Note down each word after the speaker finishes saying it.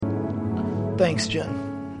Thanks,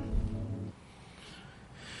 Jen.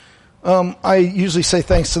 I usually say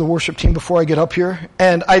thanks to the worship team before I get up here,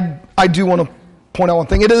 and I do want to point out one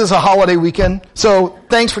thing. It is a holiday weekend, so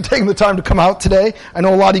thanks for taking the time to come out today. I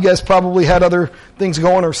know a lot of you guys probably had other things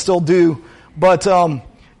going or still do, but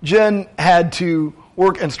Jen had to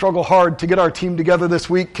work and struggle hard to get our team together this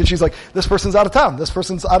week because she's like, this person's out of town, this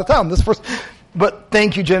person's out of town, this person. But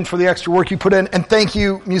thank you, Jen, for the extra work you put in, and thank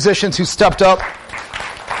you, musicians who stepped up.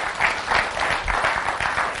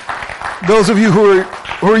 Those of you who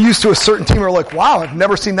are used to a certain team are like, wow, I've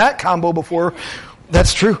never seen that combo before.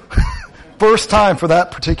 That's true. First time for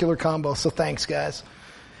that particular combo, so thanks, guys.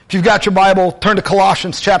 If you've got your Bible, turn to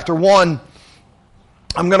Colossians chapter 1.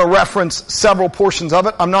 I'm going to reference several portions of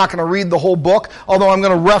it. I'm not going to read the whole book, although I'm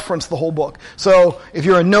going to reference the whole book. So if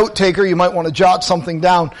you're a note taker, you might want to jot something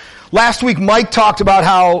down. Last week, Mike talked about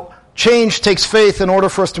how change takes faith in order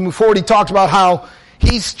for us to move forward. He talked about how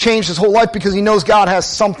he's changed his whole life because he knows God has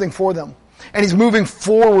something for them. And he's moving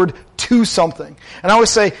forward to something. And I always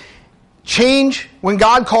say, change, when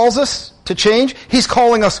God calls us to change, he's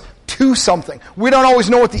calling us to something. We don't always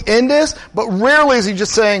know what the end is, but rarely is he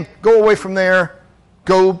just saying, go away from there,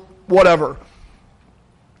 go whatever.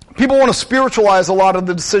 People want to spiritualize a lot of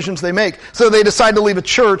the decisions they make. So they decide to leave a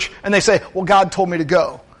church and they say, well, God told me to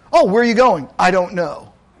go. Oh, where are you going? I don't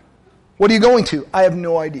know. What are you going to? I have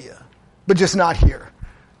no idea, but just not here.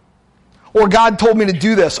 Or God told me to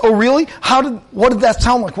do this. Oh, really? What did that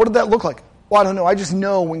sound like? What did that look like? Well, I don't know. I just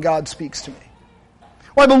know when God speaks to me.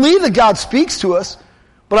 Well, I believe that God speaks to us,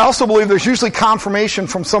 but I also believe there's usually confirmation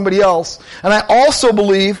from somebody else. And I also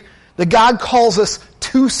believe that God calls us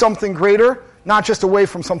to something greater, not just away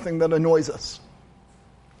from something that annoys us.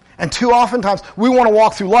 And too oftentimes, we want to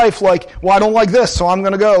walk through life like, well, I don't like this, so I'm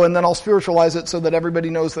going to go, and then I'll spiritualize it so that everybody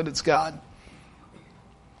knows that it's God.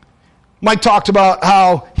 Mike talked about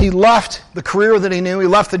how he left the career that he knew, he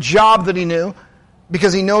left the job that he knew,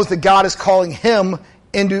 because he knows that God is calling him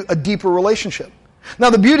into a deeper relationship.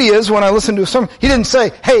 Now the beauty is, when I listened to a sermon, he didn't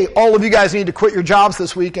say, hey, all of you guys need to quit your jobs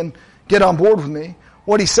this week and get on board with me.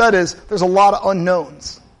 What he said is, there's a lot of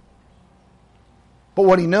unknowns. But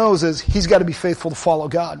what he knows is, he's got to be faithful to follow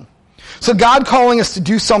God. So God calling us to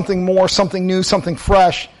do something more, something new, something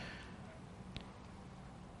fresh,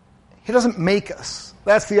 he doesn't make us.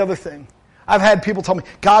 That's the other thing. I've had people tell me,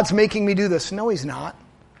 God's making me do this. No, he's not.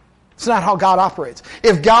 It's not how God operates.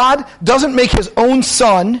 If God doesn't make his own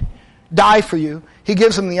son die for you, he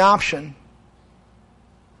gives him the option,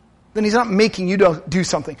 then he's not making you do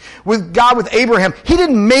something. With God, with Abraham, he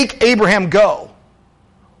didn't make Abraham go.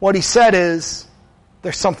 What he said is,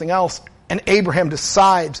 there's something else, and Abraham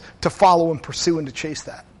decides to follow and pursue and to chase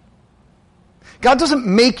that. God doesn't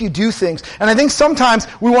make you do things. And I think sometimes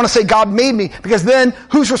we want to say, God made me, because then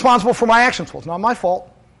who's responsible for my actions? Well, it's not my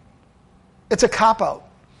fault. It's a cop-out.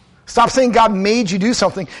 Stop saying God made you do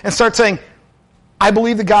something and start saying, I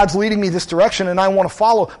believe that God's leading me this direction and I want to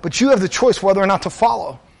follow, but you have the choice whether or not to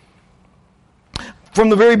follow. From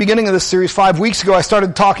the very beginning of this series, 5 weeks ago, I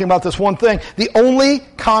started talking about this one thing. The only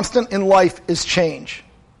constant in life is change.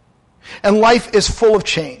 And life is full of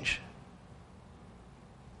change.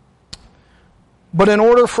 But in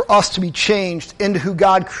order for us to be changed into who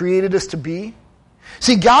God created us to be,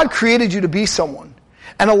 see, God created you to be someone.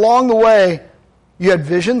 And along the way, you had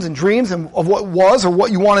visions and dreams of what was or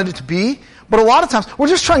what you wanted it to be. But a lot of times, we're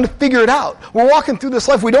just trying to figure it out. We're walking through this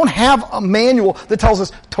life. We don't have a manual that tells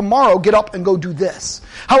us, tomorrow, get up and go do this.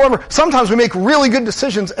 However, sometimes we make really good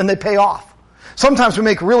decisions and they pay off. Sometimes we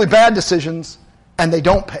make really bad decisions and they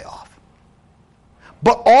don't pay off.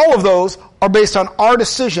 But all of those are based on our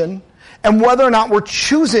decision and whether or not we're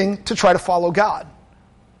choosing to try to follow God.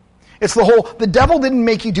 It's the devil didn't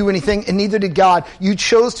make you do anything, and neither did God. You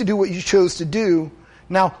chose to do what you chose to do.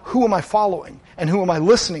 Now, who am I following? And who am I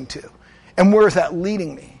listening to? And where is that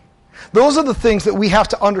leading me? Those are the things that we have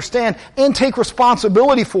to understand and take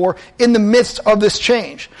responsibility for in the midst of this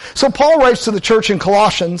change. So Paul writes to the church in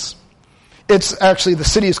Colossians. It's actually, the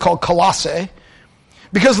city is called Colossae,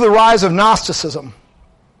 because of the rise of Gnosticism.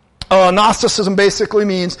 Gnosticism basically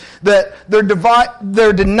means that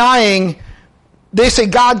they're denying, they say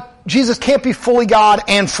Jesus can't be fully God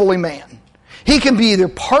and fully man. He can be either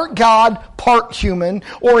part God, part human,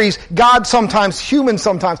 or he's God sometimes, human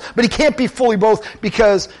sometimes, but he can't be fully both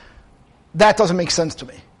because that doesn't make sense to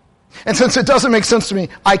me. And since it doesn't make sense to me,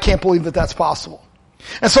 I can't believe that that's possible.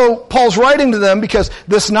 And so Paul's writing to them because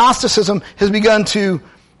this Gnosticism has begun to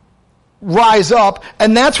rise up,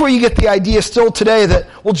 and that's where you get the idea still today that,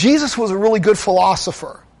 well, Jesus was a really good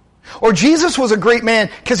philosopher. Or Jesus was a great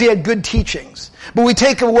man because he had good teachings. But we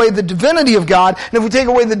take away the divinity of God, and if we take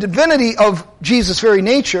away the divinity of Jesus' very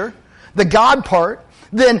nature, the God part,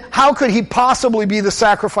 then how could he possibly be the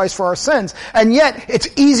sacrifice for our sins? And yet, it's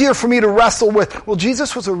easier for me to wrestle with, well,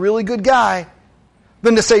 Jesus was a really good guy,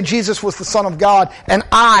 than to say Jesus was the Son of God, and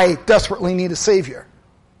I desperately need a Savior.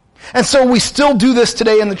 And so we still do this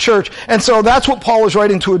today in the church. And so that's what Paul is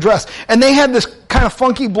writing to address. And they had this kind of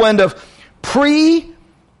funky blend of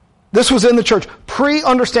this was in the church,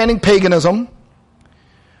 pre-understanding paganism,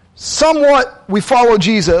 somewhat we follow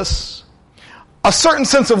Jesus, a certain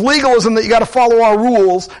sense of legalism that you got to follow our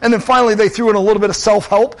rules, and then finally they threw in a little bit of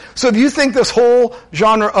self-help. So if you think this whole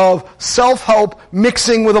genre of self-help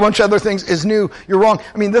mixing with a bunch of other things is new, you're wrong.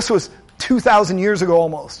 I mean, this was 2,000 years ago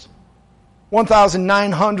almost.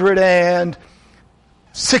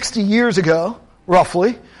 1,960 years ago,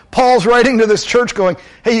 roughly. Paul's writing to this church going,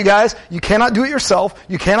 hey, you guys, you cannot do it yourself.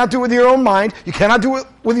 You cannot do it with your own mind. You cannot do it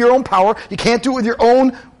with your own power. You can't do it with your own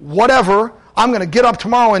whatever. I'm going to get up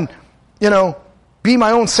tomorrow and, be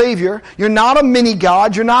my own Savior. You're not a mini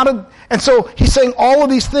God. And so he's saying all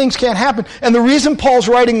of these things can't happen. And the reason Paul's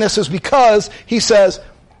writing this is because he says,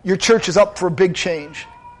 your church is up for a big change.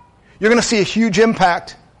 You're going to see a huge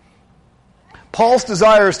impact. Paul's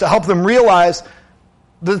desire is to help them realize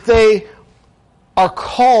that they are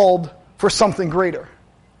called for something greater.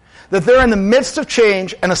 That they're in the midst of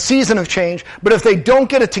change and a season of change, but if they don't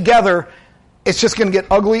get it together, it's just going to get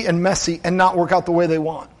ugly and messy and not work out the way they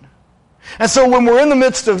want. And so when we're in the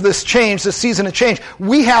midst of this change, this season of change,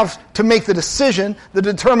 we have to make the decision, the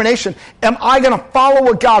determination, am I going to follow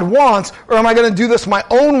what God wants, or am I going to do this my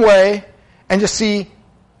own way and just see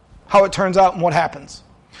how it turns out and what happens?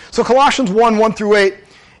 So Colossians 1:1-8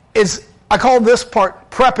 is, I call this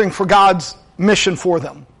part prepping for God's mission for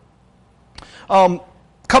them. A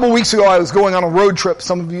couple weeks ago I was going on a road trip.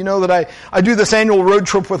 Some of you know that I do this annual road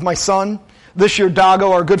trip with my son. This year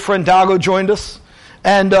Dago, our good friend Dago, joined us.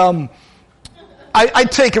 And I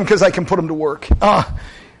take him because I can put him to work.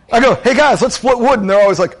 I go, hey guys, let's split wood. And they're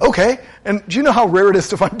always like, okay. And do you know how rare it is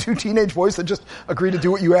to find two teenage boys that just agree to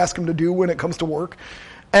do what you ask them to do when it comes to work?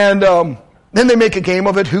 And then they make a game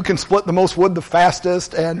of it, who can split the most wood the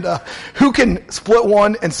fastest, and who can split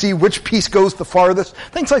one and see which piece goes the farthest.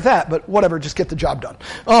 Things like that, but whatever, just get the job done.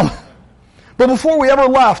 But before we ever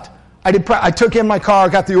left, I took in my car,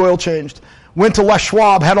 got the oil changed, went to Les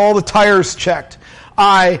Schwab, had all the tires checked.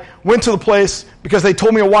 I went to the place because they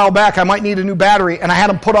told me a while back I might need a new battery, and I had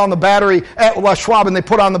them put on the battery at Les Schwab, and they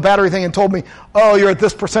put on the battery thing and told me, oh, you're at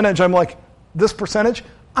this percentage. I'm like, this percentage?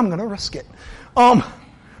 I'm going to risk it.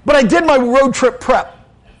 But I did my road trip prep.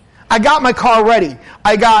 I got my car ready.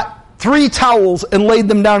 I got 3 towels and laid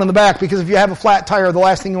them down in the back, because if you have a flat tire, the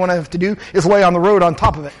last thing you want to have to do is lay on the road on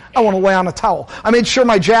top of it. I want to lay on a towel. I made sure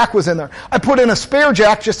my jack was in there. I put in a spare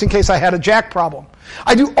jack just in case I had a jack problem.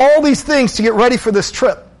 I do all these things to get ready for this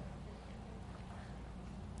trip,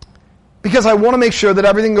 because I want to make sure that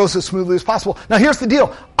everything goes as smoothly as possible. Now here's the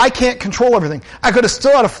deal. I can't control everything. I could have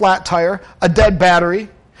still had a flat tire, a dead battery.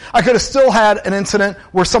 I could have still had an incident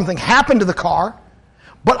where something happened to the car,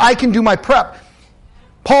 but I can do my prep.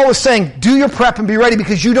 Paul is saying, do your prep and be ready,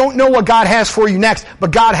 because you don't know what God has for you next,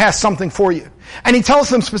 but God has something for you. And he tells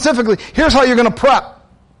them specifically, here's how you're going to prep.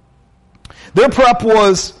 Their prep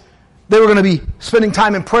was, they were going to be spending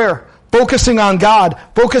time in prayer, focusing on God,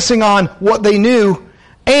 focusing on what they knew,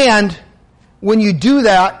 and when you do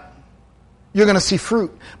that, you're going to see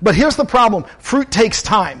fruit. But here's the problem. Fruit takes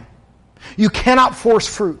time. You cannot force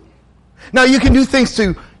fruit. Now, you can do things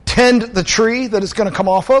to tend the tree that it's going to come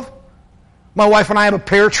off of. My wife and I have a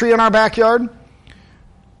pear tree in our backyard.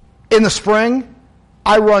 In the spring,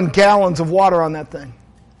 I run gallons of water on that thing.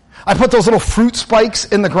 I put those little fruit spikes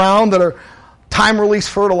in the ground that are time-release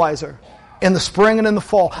fertilizer in the spring and in the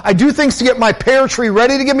fall. I do things to get my pear tree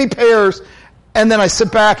ready to give me pears, and then I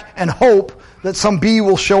sit back and hope that some bee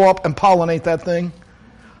will show up and pollinate that thing.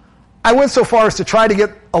 I went so far as to try to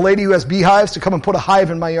get a lady who has beehives to come and put a hive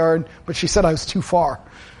in my yard, but she said I was too far.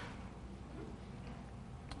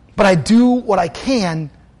 But I do what I can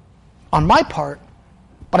on my part,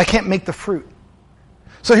 but I can't make the fruit.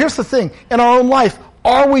 So here's the thing. In our own life,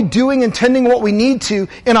 are we doing and tending what we need to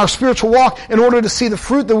in our spiritual walk in order to see the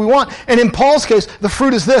fruit that we want? And in Paul's case, the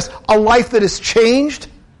fruit is this: a life that is changed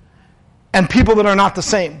and people that are not the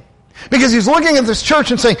same. Because he's looking at this church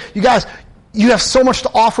and saying, you guys, you have so much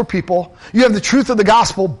to offer people. You have the truth of the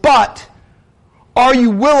gospel, but are you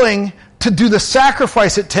willing to do the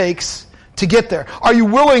sacrifice it takes to get there? Are you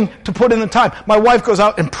willing to put in the time? My wife goes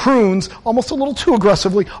out and prunes, almost a little too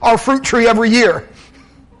aggressively, our fruit tree every year.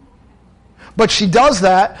 But she does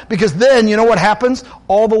that because then, you know what happens?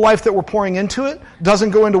 All the life that we're pouring into it doesn't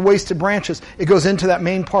go into wasted branches. It goes into that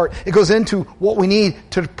main part. It goes into what we need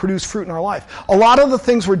to produce fruit in our life. A lot of the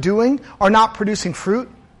things we're doing are not producing fruit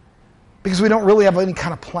because we don't really have any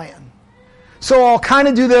kind of plan. So I'll kind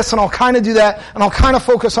of do this and I'll kind of do that and I'll kind of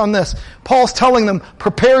focus on this. Paul's telling them,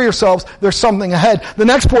 prepare yourselves. There's something ahead. The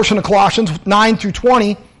next portion of Colossians 9 through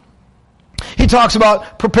 20, he talks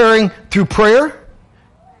about preparing through prayer.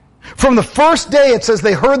 From the first day, it says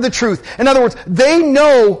they heard the truth. In other words, they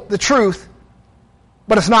know the truth,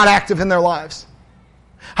 but it's not active in their lives.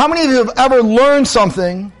 How many of you have ever learned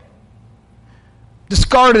something,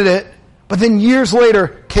 discarded it, but then years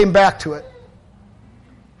later came back to it?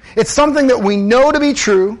 It's something that we know to be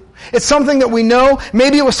true. It's something that we know.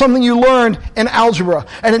 Maybe it was something you learned in algebra,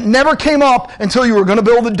 and it never came up until you were going to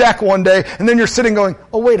build a deck one day, and then you're sitting going,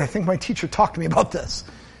 oh wait, I think my teacher talked to me about this.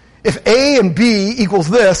 If A and B equals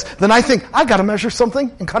this, then I think, I've got to measure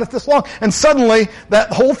something and cut it this long. And suddenly,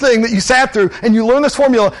 that whole thing that you sat through, and you learned this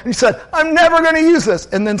formula, and you said, I'm never going to use this.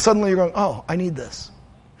 And then suddenly you're going, oh, I need this.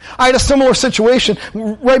 I had a similar situation.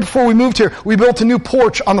 Right before we moved here, we built a new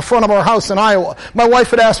porch on the front of our house in Iowa. My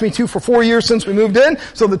wife had asked me to for 4 years since we moved in,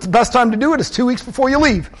 so the best time to do it is 2 weeks before you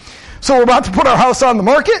leave. So we're about to put our house on the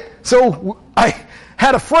market, so I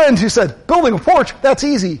had a friend who said, building a porch, that's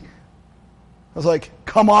easy. I was like,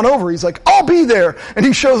 come on over. He's like, I'll be there. And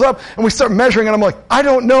he shows up and we start measuring and I'm like, I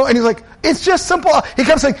don't know. And he's like, it's just simple. He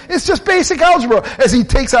kept saying, it's just basic algebra as he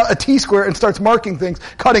takes out a T-square and starts marking things,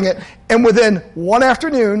 cutting it. And within one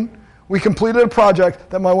afternoon, we completed a project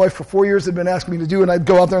that my wife for 4 years had been asking me to do. And I'd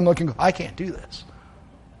go out there and look and go, I can't do this.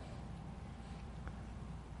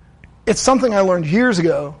 It's something I learned years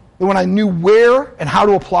ago that when I knew where and how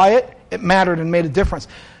to apply it, it mattered and made a difference.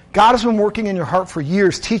 God has been working in your heart for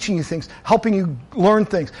years, teaching you things, helping you learn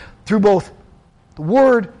things through both the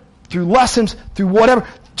Word, through lessons, through whatever,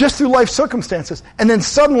 just through life circumstances. And then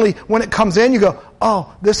suddenly, when it comes in, you go,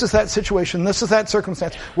 oh, this is that situation, this is that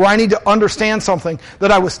circumstance where I need to understand something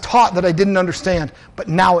that I was taught that I didn't understand, but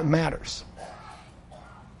now it matters.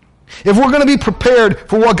 If we're going to be prepared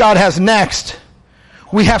for what God has next,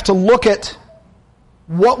 we have to look at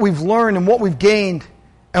what we've learned and what we've gained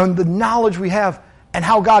and the knowledge we have and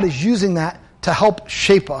how God is using that to help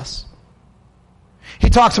shape us. He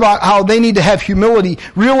talks about how they need to have humility,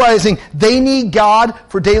 realizing they need God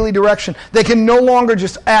for daily direction. They can no longer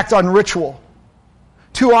just act on ritual.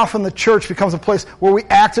 Too often the church becomes a place where we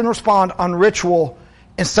act and respond on ritual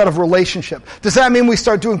instead of relationship. Does that mean we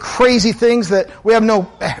start doing crazy things that we have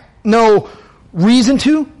no reason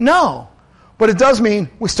to? No. But it does mean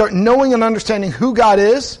we start knowing and understanding who God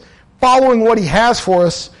is, following what He has for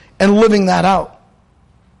us, and living that out.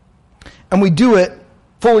 And we do it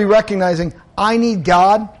fully recognizing, I need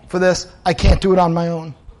God for this. I can't do it on my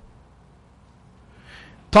own.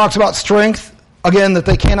 Talks about strength, again, that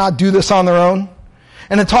they cannot do this on their own.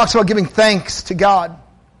 And it talks about giving thanks to God.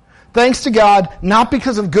 Thanks to God, not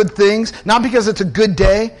because of good things, not because it's a good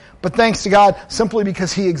day, but thanks to God simply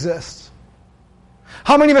because He exists.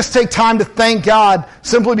 How many of us take time to thank God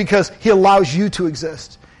simply because He allows you to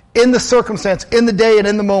exist? In the circumstance, in the day, and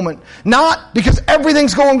in the moment. Not because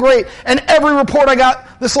everything's going great, and every report I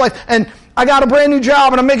got this life, and I got a brand new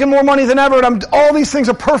job, and I'm making more money than ever, and all these things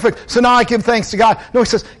are perfect, so now I give thanks to God. No, he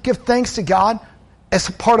says, give thanks to God as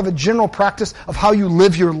a part of a general practice of how you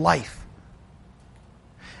live your life.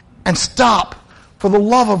 And stop, for the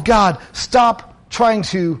love of God, stop trying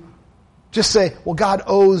to just say, well, God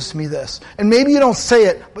owes me this. And maybe you don't say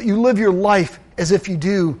it, but you live your life as if you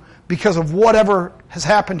do, because of whatever has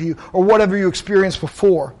happened to you or whatever you experienced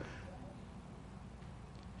before.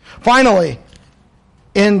 Finally,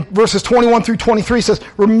 in verses 21 through 23, it says,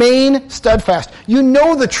 remain steadfast. You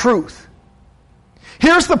know the truth.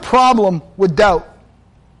 Here's the problem with doubt.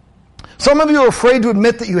 Some of you are afraid to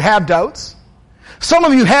admit that you have doubts. Some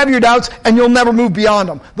of you have your doubts and you'll never move beyond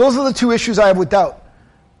them. Those are the two issues I have with doubt.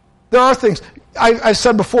 There are things, I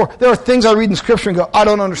said before, there are things I read in Scripture and go, I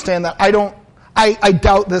don't understand that. I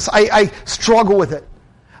doubt this. I struggle with it.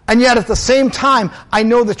 And yet at the same time, I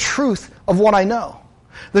know the truth of what I know.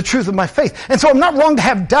 The truth of my faith. And so I'm not wrong to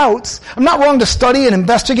have doubts. I'm not wrong to study and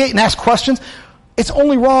investigate and ask questions. It's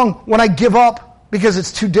only wrong when I give up because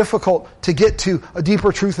it's too difficult to get to a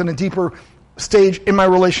deeper truth and a deeper stage in my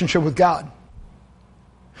relationship with God.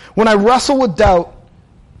 When I wrestle with doubt,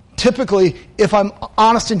 typically, if I'm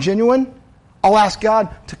honest and genuine, I'll ask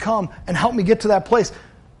God to come and help me get to that place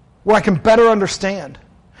where I can better understand.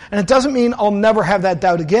 And it doesn't mean I'll never have that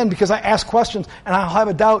doubt again, because I ask questions and I'll have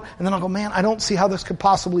a doubt and then I'll go, man, I don't see how this could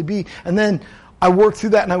possibly be. And then I work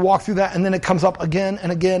through that and I walk through that, and then it comes up again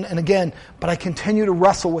and again and again. But I continue to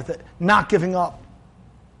wrestle with it, not giving up.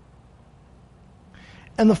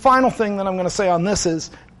 And the final thing that I'm going to say on this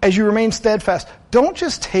is, as you remain steadfast, don't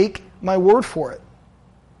just take my word for it.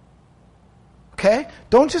 Okay?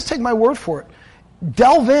 Don't just take my word for it.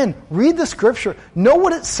 Delve in. Read the scripture. Know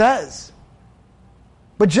what it says.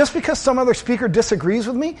 But just because some other speaker disagrees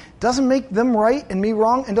with me doesn't make them right and me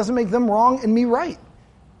wrong, and doesn't make them wrong and me right.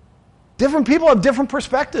 Different people have different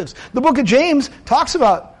perspectives. The book of James talks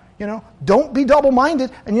about, don't be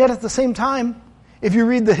double-minded, and yet at the same time, if you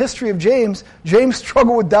read the history of James, James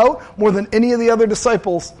struggled with doubt more than any of the other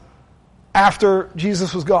disciples after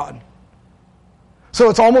Jesus was gone.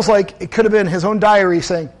 So it's almost like it could have been his own diary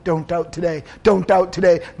saying, don't doubt today, don't doubt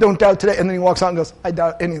today, don't doubt today. And then he walks out and goes, I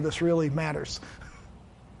doubt any of this really matters.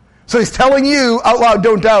 So he's telling you out loud,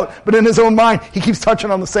 don't doubt, but in his own mind, he keeps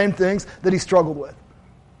touching on the same things that he struggled with.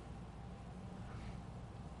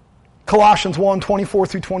 Colossians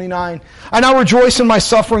 1:24-29. I now rejoice in my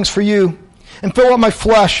sufferings for you, and fill up my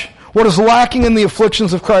flesh what is lacking in the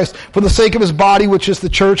afflictions of Christ for the sake of his body, which is the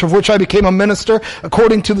church, of which I became a minister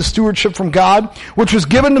according to the stewardship from God, which was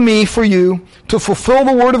given to me for you to fulfill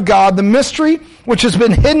the word of God, the mystery which has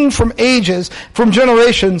been hidden from ages, from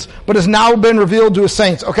generations, but has now been revealed to his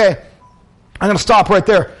saints. Okay, I'm going to stop right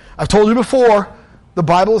there. I've told you before, the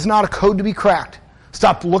Bible is not a code to be cracked.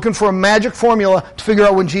 Stop looking for a magic formula to figure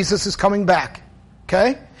out when Jesus is coming back.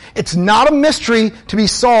 Okay? It's not a mystery to be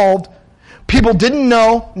solved. People didn't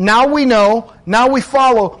know, now we know, now we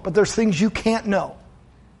follow, but there's things you can't know.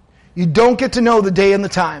 You don't get to know the day and the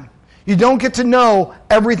time. You don't get to know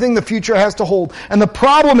everything the future has to hold. And the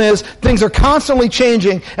problem is, things are constantly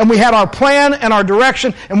changing, and we had our plan and our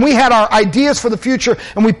direction, and we had our ideas for the future,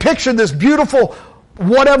 and we pictured this beautiful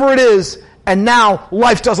whatever it is, and now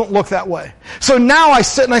life doesn't look that way. So now I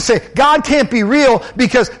sit and I say, God can't be real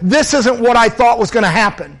because this isn't what I thought was going to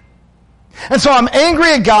happen. And so I'm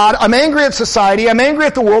angry at God, I'm angry at society, I'm angry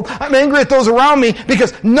at the world, I'm angry at those around me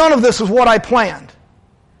because none of this is what I planned.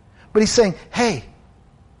 But he's saying, hey,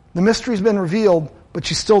 the mystery's been revealed, but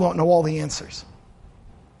you still don't know all the answers.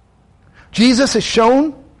 Jesus has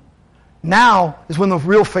shown, now is when the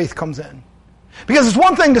real faith comes in. Because it's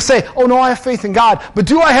one thing to say, oh no, I have faith in God, but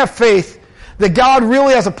do I have faith that God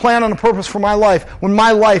really has a plan and a purpose for my life when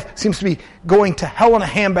my life seems to be going to hell in a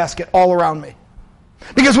handbasket all around me?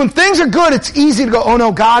 Because when things are good, it's easy to go, oh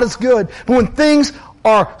no, God is good. But when things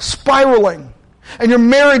are spiraling and your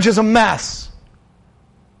marriage is a mess.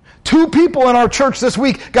 2 people in our church this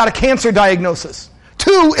week got a cancer diagnosis.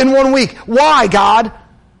 2 in 1 week. Why, God?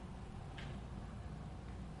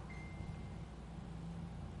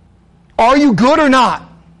 Are you good or not?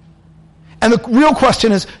 And the real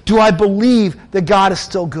question is, do I believe that God is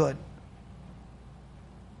still good?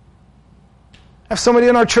 I have somebody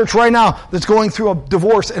in our church right now that's going through a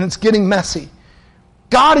divorce and it's getting messy.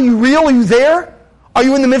 God, are you real? Are you there? Are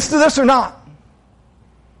you in the midst of this or not?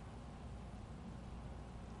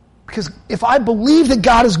 Because if I believe that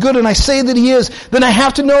God is good and I say that he is, then I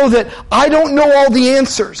have to know that I don't know all the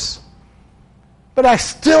answers. But I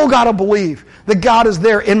still got to believe that God is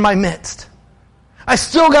there in my midst. I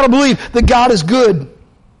still got to believe that God is good.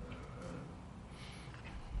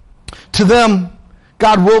 To them,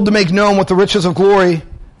 God willed to make known what the riches of glory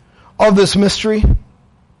of this mystery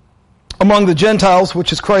among the Gentiles,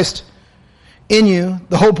 which is Christ in you,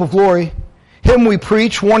 the hope of glory. Him we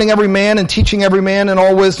preach, warning every man and teaching every man in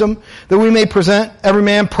all wisdom, that we may present every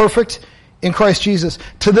man perfect in Christ Jesus.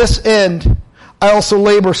 To this end, I also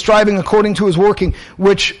labor, striving according to his working,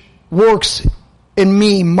 which works in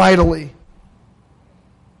me mightily.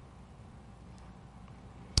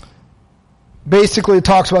 Basically, it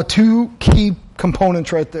talks about 2 key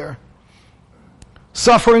components right there.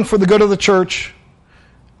 Suffering for the good of the church,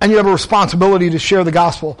 and you have a responsibility to share the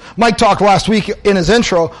gospel. Mike talked last week in his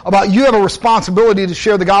intro about you have a responsibility to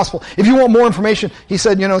share the gospel. If you want more information, he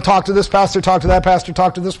said, talk to this pastor, talk to that pastor,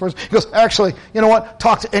 talk to this person. He goes, actually, you know what?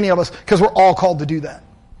 Talk to any of us, because we're all called to do that.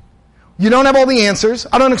 You don't have all the answers.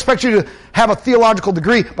 I don't expect you to have a theological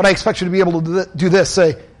degree, but I expect you to be able to do this.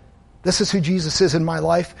 Say, this is who Jesus is in my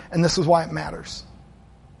life, and this is why it matters.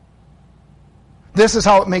 This is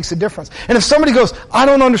how it makes a difference. And if somebody goes, I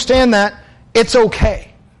don't understand that, it's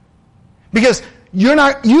okay. Because you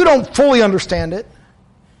don't fully understand it.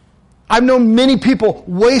 I've known many people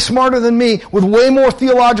way smarter than me with way more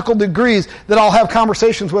theological degrees that I'll have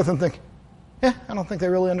conversations with and think, I don't think they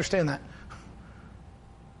really understand that.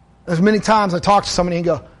 There's many times I talk to somebody and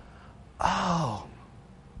go, oh,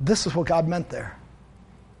 this is what God meant there.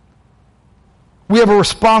 We have a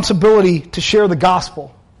responsibility to share the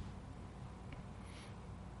gospel.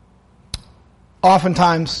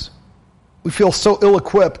 oftentimes we feel so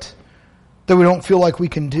ill-equipped that we don't feel like we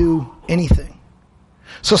can do anything.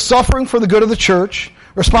 So suffering for the good of the church,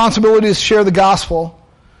 responsibility to share the gospel.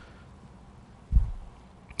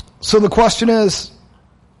 So the question is,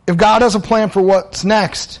 if God has a plan for what's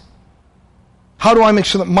next, how do I make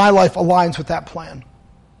sure that my life aligns with that plan?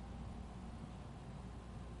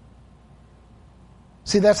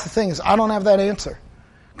 See, that's the thing, is I don't have that answer.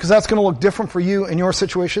 Because that's going to look different for you in your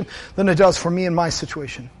situation than it does for me in my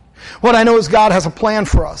situation. What I know is God has a plan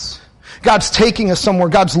for us. God's taking us somewhere.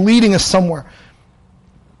 God's leading us somewhere.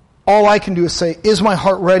 All I can do is say, is my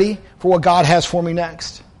heart ready for what God has for me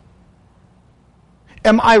next?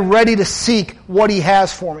 Am I ready to seek what He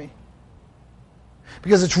has for me?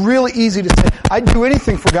 Because it's really easy to say, I'd do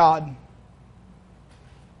anything for God.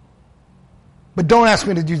 But don't ask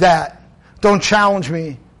me to do that. Don't challenge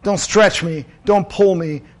me. Don't stretch me. Don't pull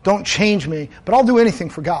me. Don't change me. But I'll do anything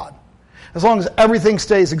for God. As long as everything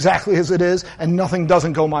stays exactly as it is and nothing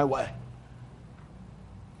doesn't go my way.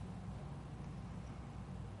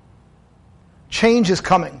 Change is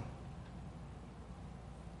coming.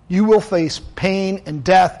 You will face pain and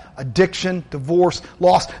death, addiction, divorce,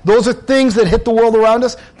 loss. Those are things that hit the world around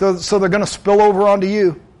us, so they're going to spill over onto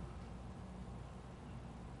you.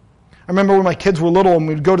 I remember when my kids were little and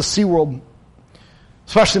we'd go to SeaWorld,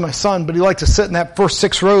 especially my son, but he liked to sit in that first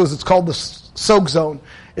 6 rows. It's called the soak zone.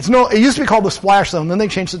 It used to be called the splash zone, then they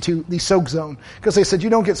changed it to the soak zone because they said you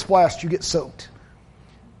don't get splashed, you get soaked.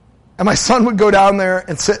 And my son would go down there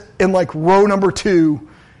and sit in like row number 2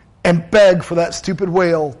 and beg for that stupid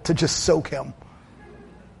whale to just soak him.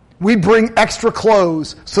 We'd bring extra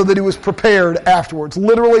clothes so that he was prepared afterwards.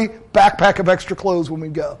 Literally, backpack of extra clothes when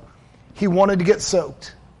we'd go. He wanted to get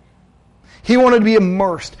soaked. He wanted to be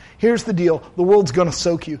immersed. Here's the deal. The world's going to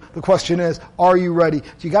soak you. The question is, are you ready? Do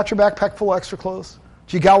you got your backpack full of extra clothes?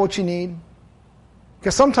 Do you got what you need?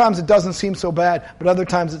 Because sometimes it doesn't seem so bad, but other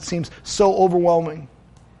times it seems so overwhelming.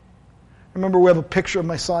 Remember, we have a picture of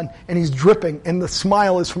my son, and he's dripping, and the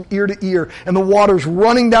smile is from ear to ear, and the water's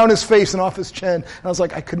running down his face and off his chin. And I was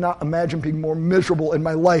like, I could not imagine being more miserable in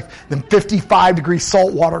my life than 55-degree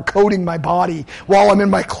salt water coating my body while I'm in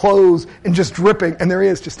my clothes and just dripping. And there he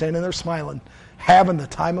is, just standing there smiling, having the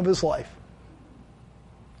time of his life.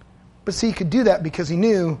 But see, he could do that because he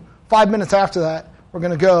knew 5 minutes after that, we're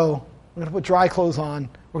going to put dry clothes on,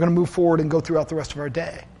 we're going to move forward and go throughout the rest of our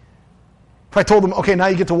day. If I told him, okay, now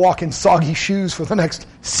you get to walk in soggy shoes for the next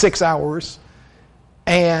 6 hours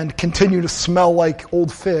and continue to smell like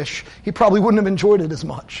old fish, he probably wouldn't have enjoyed it as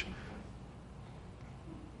much.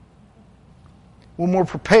 When we're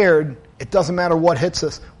prepared, it doesn't matter what hits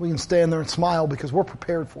us. We can stand there and smile because we're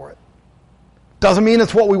prepared for it. Doesn't mean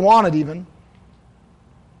it's what we wanted even.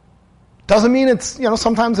 Doesn't mean it's,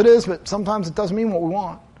 sometimes it is, but sometimes it doesn't mean what we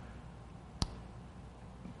want.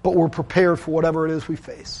 But we're prepared for whatever it is we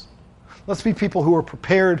face. Let's be people who are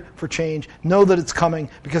prepared for change, know that it's coming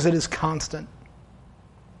because it is constant.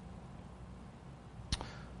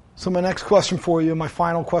 So my next question for you, my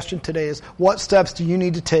final question today is, what steps do you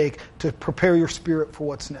need to take to prepare your spirit for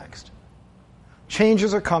what's next?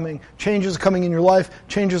 Changes are coming. Changes are coming in your life.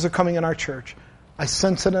 Changes are coming in our church. I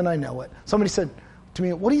sense it and I know it. Somebody said to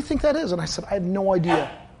me, what do you think that is? And I said, I have no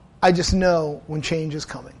idea. I just know when change is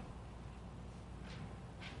coming.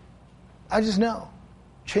 I just know.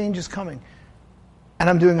 Change is coming. And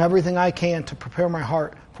I'm doing everything I can to prepare my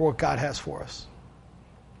heart for what God has for us.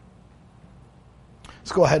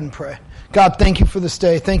 Let's go ahead and pray. God, thank you for this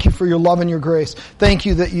day. Thank you for your love and your grace. Thank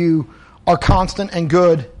you that you are constant and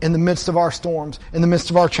good in the midst of our storms, in the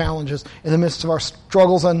midst of our challenges, in the midst of our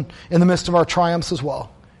struggles, and in the midst of our triumphs as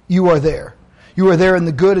well. You are there. You are there in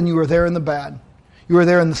the good and you are there in the bad. You are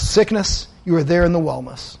there in the sickness. You are there in the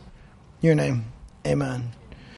wellness. In your name, amen.